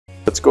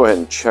go ahead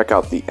and check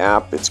out the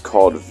app. It's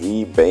called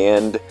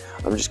V-Band.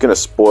 I'm just going to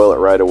spoil it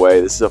right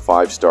away. This is a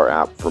 5-star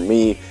app for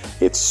me.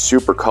 It's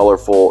super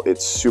colorful.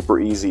 It's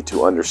super easy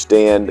to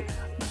understand.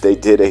 They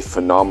did a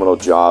phenomenal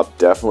job.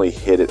 Definitely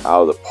hit it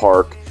out of the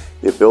park.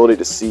 The ability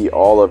to see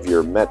all of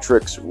your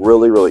metrics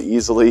really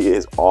easily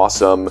is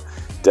awesome.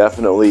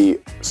 Definitely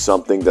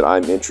something that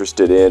I'm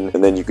interested in.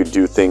 And then you could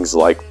do things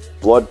like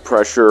blood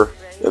pressure,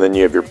 and then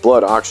you have your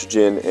blood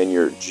oxygen and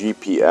your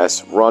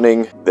GPS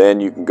running. Then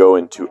you can go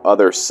into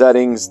other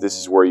settings. This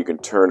is where you can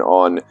turn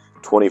on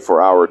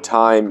 24-hour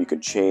time. You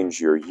can change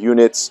your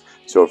units.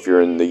 So if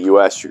you're in the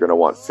US, you're going to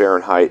want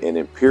Fahrenheit and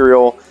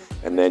imperial.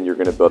 And then you're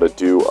going to be able to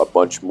do a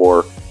bunch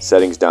more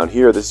settings down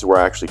here. This is where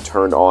I actually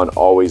turned on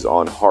always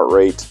on heart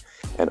rate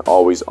and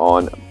always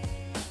on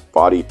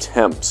body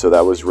temp. So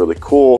that was really cool.